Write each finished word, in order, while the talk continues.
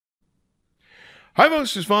Hi,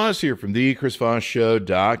 folks. Chris Voss here from the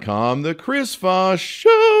ChrisVossShow.com. The Chris Voss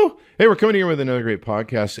Show. Hey, we're coming here with another great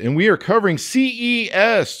podcast, and we are covering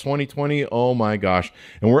CES 2020. Oh, my gosh.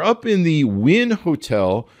 And we're up in the Wynn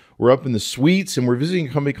Hotel. We're up in the suites, and we're visiting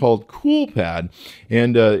a company called Coolpad,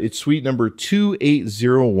 and it's suite number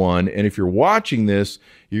 2801. And if you're watching this,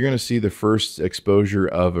 you're going to see the first exposure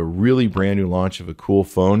of a really brand new launch of a cool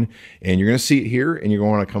phone, and you're going to see it here, and you're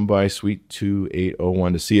going to want to come by suite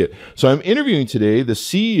 2801 to see it. So I'm interviewing today the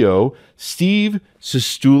CEO, Steve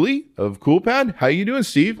Sestouli of Coolpad. How you doing,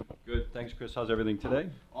 Steve? Good. Thanks, Chris. How's everything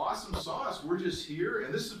today? Awesome sauce. We're just here,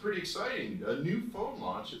 and this is pretty exciting. A new phone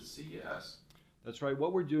launch at CES. That's right.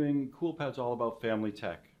 What we're doing, Coolpad's all about family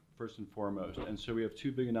tech, first and foremost. And so we have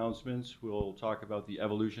two big announcements. We'll talk about the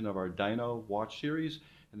evolution of our Dino watch series,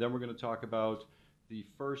 and then we're going to talk about the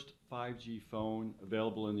first 5G phone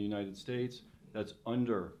available in the United States that's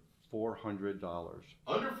under $400.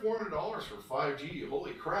 Under $400 for 5G.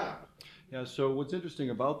 Holy crap. Yeah, so what's interesting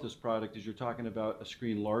about this product is you're talking about a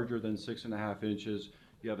screen larger than 6.5 inches.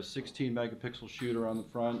 You have a 16 megapixel shooter on the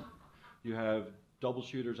front. You have double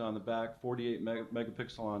shooters on the back, 48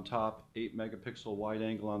 megapixel on top, 8 megapixel wide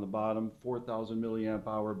angle on the bottom, 4,000 milliamp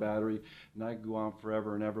hour battery, and I could go on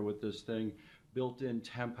forever and ever with this thing. Built-in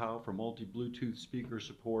Tempow for multi-Bluetooth speaker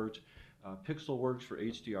support, Pixelworks for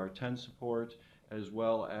HDR10 support, as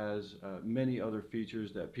well as many other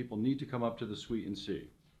features that people need to come up to the suite and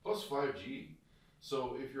see. Plus 5G.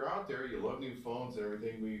 So if you're out there, you love new phones and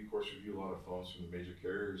everything. We, of course, review a lot of phones from the major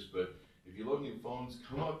carriers, but if you love new phones,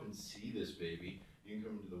 come up and see this baby. You can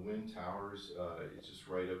come to the Wynn Towers. It's just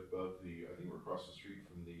right above the, I think we're across the street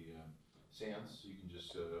from the Sands, so you can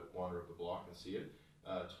just wander up the block and see it.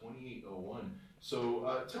 2801. So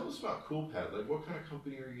tell us about Coolpad. Like, what kind of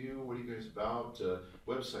company are you? What are you guys about?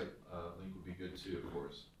 Website link would be good too, of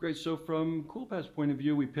course. Great. So from Coolpad's point of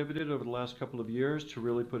view, we pivoted over the last couple of years to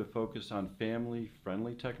really put a focus on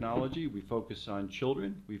family-friendly technology. We focus on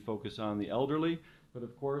children. We focus on the elderly. But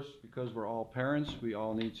of course, because we're all parents, we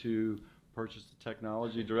all need to purchase the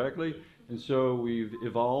technology directly. And so we've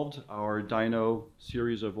evolved our Dino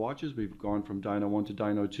series of watches. We've gone from Dino 1 to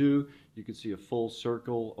Dino 2. You can see a full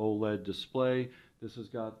circle OLED display. This has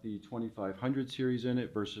got the 2500 series in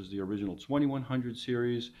it versus the original 2100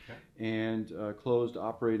 series, and closed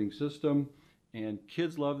operating system. And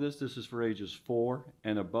kids love this. This is for ages 4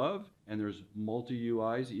 and above, and there's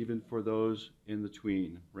multi-UIs even for those in the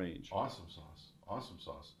tween range. Awesome sauce. Awesome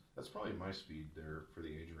sauce. That's probably my speed there for the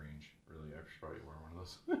age range. Really, I should probably wear one of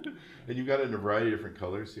those. And you've got it in a variety of different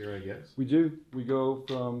colors here, I guess? We do. We go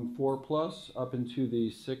from 4 plus up into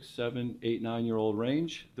the 6, 7, 8, 9-year-old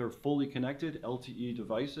range. They're fully connected LTE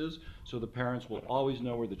devices, so the parents will always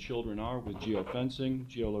know where the children are with geofencing,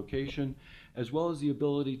 geolocation, as well as the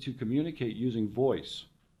ability to communicate using voice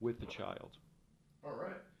with the child. All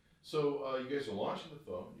right. So you guys are launching the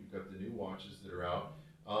phone. You've got the new watches that are out.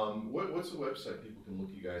 What's the website people can look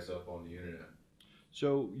you guys up on the internet?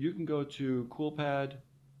 So you can go to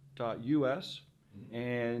coolpad.us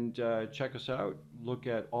and check us out. Look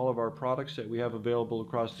at all of our products that we have available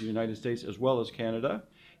across the United States as well as Canada.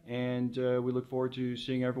 And we look forward to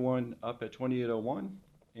seeing everyone up at 2801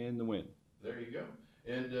 in the Wynn. There you go.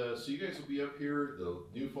 And so you guys will be up here. The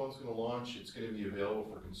new phone's going to launch. It's going to be available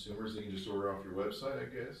for consumers. They can just order off your website, I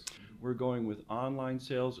guess. We're going with online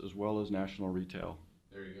sales as well as national retail.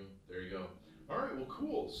 There you go. There you go. All right. Well,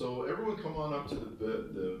 cool. So everyone come on up to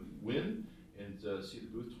the Wynn and see the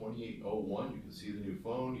booth 2801. You can see the new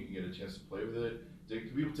phone. You can get a chance to play with it. Can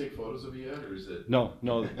people take photos of it yet, or is it? No.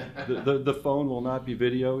 The phone will not be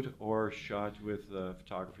videoed or shot with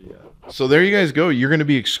photography yet. So there you guys go. You're going to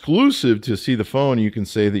be exclusive to see the phone. You can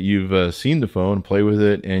say that you've seen the phone, play with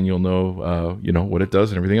it, and you'll know, what it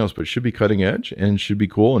does and everything else. But it should be cutting edge and should be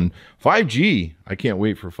cool. And 5G, I can't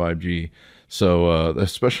wait for 5G. So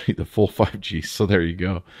especially the full 5G. So there you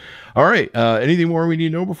go. All right. Anything more we need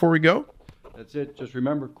to know before we go? That's it. Just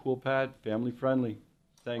remember, Coolpad, family friendly.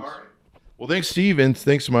 Thanks. All right. Well, thanks, Steve, and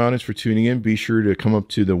thanks to my audience for tuning in. Be sure to come up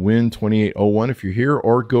to the Wynn 2801 if you're here,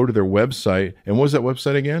 or go to their website. And what was that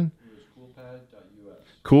website again? It was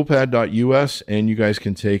coolpad.us. Coolpad.us, and you guys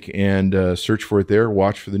can take and search for it there,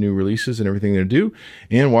 watch for the new releases and everything they do,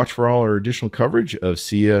 and watch for all our additional coverage of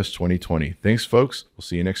CES 2020. Thanks, folks. We'll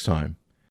see you next time.